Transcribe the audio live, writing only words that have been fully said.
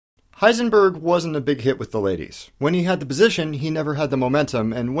Heisenberg wasn't a big hit with the ladies. When he had the position, he never had the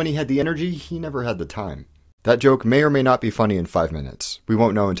momentum, and when he had the energy, he never had the time. That joke may or may not be funny in 5 minutes. We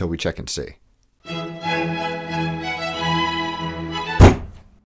won't know until we check and see.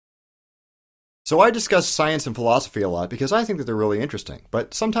 So I discuss science and philosophy a lot because I think that they're really interesting,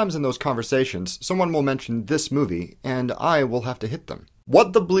 but sometimes in those conversations, someone will mention this movie, and I will have to hit them.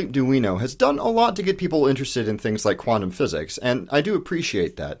 What the Bleep Do We Know has done a lot to get people interested in things like quantum physics, and I do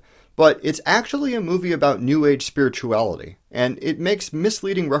appreciate that. But it's actually a movie about New Age spirituality, and it makes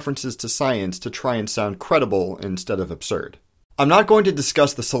misleading references to science to try and sound credible instead of absurd. I'm not going to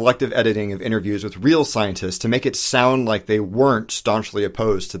discuss the selective editing of interviews with real scientists to make it sound like they weren't staunchly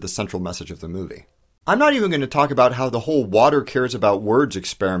opposed to the central message of the movie. I'm not even going to talk about how the whole water cares about words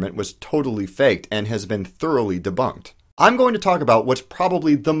experiment was totally faked and has been thoroughly debunked. I'm going to talk about what's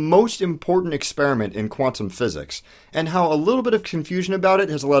probably the most important experiment in quantum physics, and how a little bit of confusion about it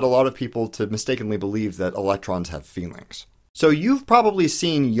has led a lot of people to mistakenly believe that electrons have feelings. So you've probably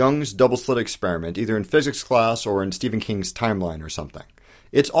seen Young's double-slit experiment, either in physics class or in Stephen King's Timeline or something.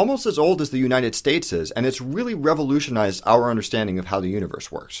 It's almost as old as the United States is, and it's really revolutionized our understanding of how the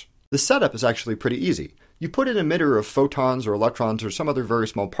universe works. The setup is actually pretty easy. You put an emitter of photons or electrons or some other very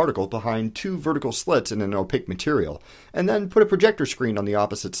small particle behind two vertical slits in an opaque material, and then put a projector screen on the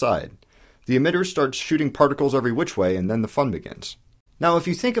opposite side. The emitter starts shooting particles every which way, and then the fun begins. Now, if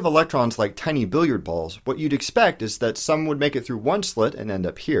you think of electrons like tiny billiard balls, what you'd expect is that some would make it through one slit and end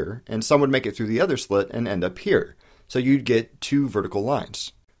up here, and some would make it through the other slit and end up here. So you'd get two vertical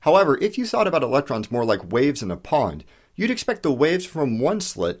lines. However, if you thought about electrons more like waves in a pond, you'd expect the waves from one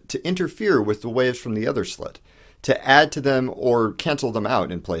slit to interfere with the waves from the other slit, to add to them or cancel them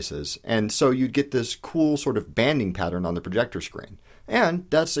out in places, and so you'd get this cool sort of banding pattern on the projector screen. And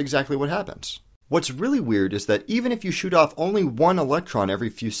that's exactly what happens. What's really weird is that even if you shoot off only one electron every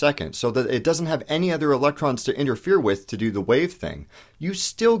few seconds so that it doesn't have any other electrons to interfere with to do the wave thing, you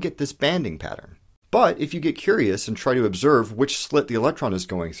still get this banding pattern. But if you get curious and try to observe which slit the electron is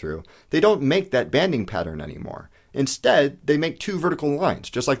going through, they don't make that banding pattern anymore. Instead, they make two vertical lines,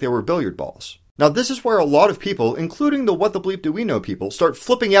 just like they were billiard balls. Now this is where a lot of people, including the What the Bleep Do We Know people, start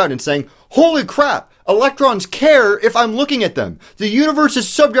flipping out and saying, "Holy crap! Electrons care if I'm looking at them! The universe is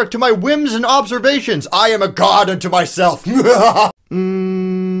subject to my whims and observations! I am a god unto myself!"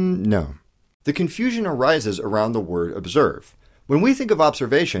 No. The confusion arises around the word observe. When we think of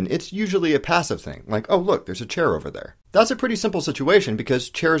observation, it's usually a passive thing, like, oh look, there's a chair over there. That's a pretty simple situation because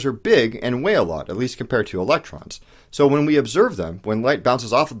chairs are big and weigh a lot, at least compared to electrons. So when we observe them, when light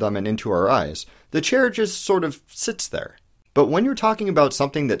bounces off of them and into our eyes, the chair just sort of sits there. But when you're talking about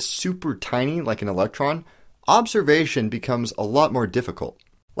something that's super tiny, like an electron, observation becomes a lot more difficult.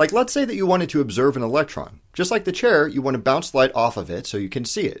 Like, let's say that you wanted to observe an electron. Just like the chair, you want to bounce light off of it so you can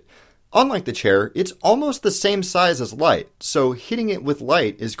see it. Unlike the chair, it's almost the same size as light, so hitting it with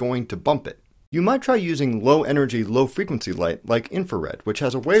light is going to bump it. You might try using low-energy, low-frequency light like infrared, which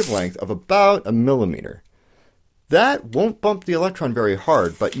has a wavelength of about a millimeter. That won't bump the electron very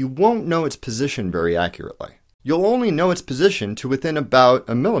hard, but you won't know its position very accurately. You'll only know its position to within about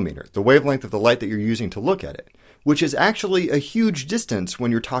a millimeter, the wavelength of the light that you're using to look at it, which is actually a huge distance when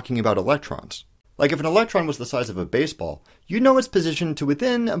you're talking about electrons. Like if an electron was the size of a baseball, you'd know its position to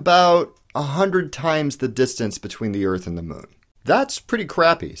within about 100 times the distance between the Earth and the Moon. That's pretty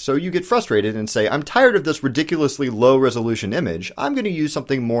crappy, so you get frustrated and say, I'm tired of this ridiculously low resolution image, I'm going to use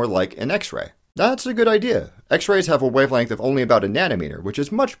something more like an X-ray. That's a good idea. X-rays have a wavelength of only about a nanometer, which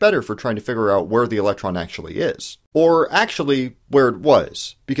is much better for trying to figure out where the electron actually is. Or actually, where it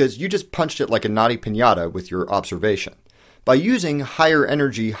was, because you just punched it like a naughty piñata with your observation. By using higher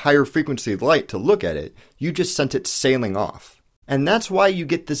energy, higher frequency light to look at it, you just sent it sailing off. And that's why you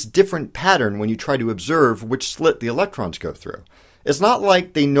get this different pattern when you try to observe which slit the electrons go through. It's not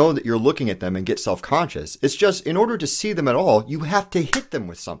like they know that you're looking at them and get self-conscious. It's just in order to see them at all, you have to hit them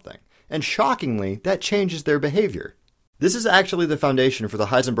with something. And shockingly, that changes their behavior. This is actually the foundation for the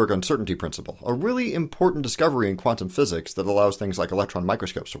Heisenberg uncertainty principle, a really important discovery in quantum physics that allows things like electron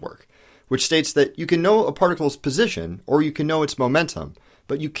microscopes to work, which states that you can know a particle's position or you can know its momentum,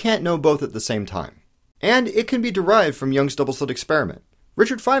 but you can't know both at the same time. And it can be derived from Young's double-slit experiment.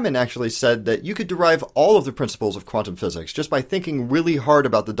 Richard Feynman actually said that you could derive all of the principles of quantum physics just by thinking really hard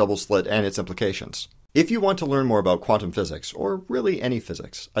about the double slit and its implications. If you want to learn more about quantum physics, or really any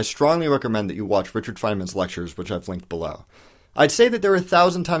physics, I strongly recommend that you watch Richard Feynman's lectures, which I've linked below. I'd say that they're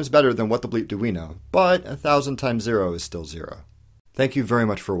 1,000 times better than What the Bleep Do We Know, but 1,000 times 0 is still 0. Thank you very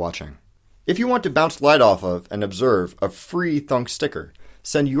much for watching. If you want to bounce light off of and observe a free THUNK sticker,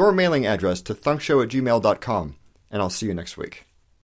 send your mailing address to thunkshow@gmail.com, and I'll see you next week.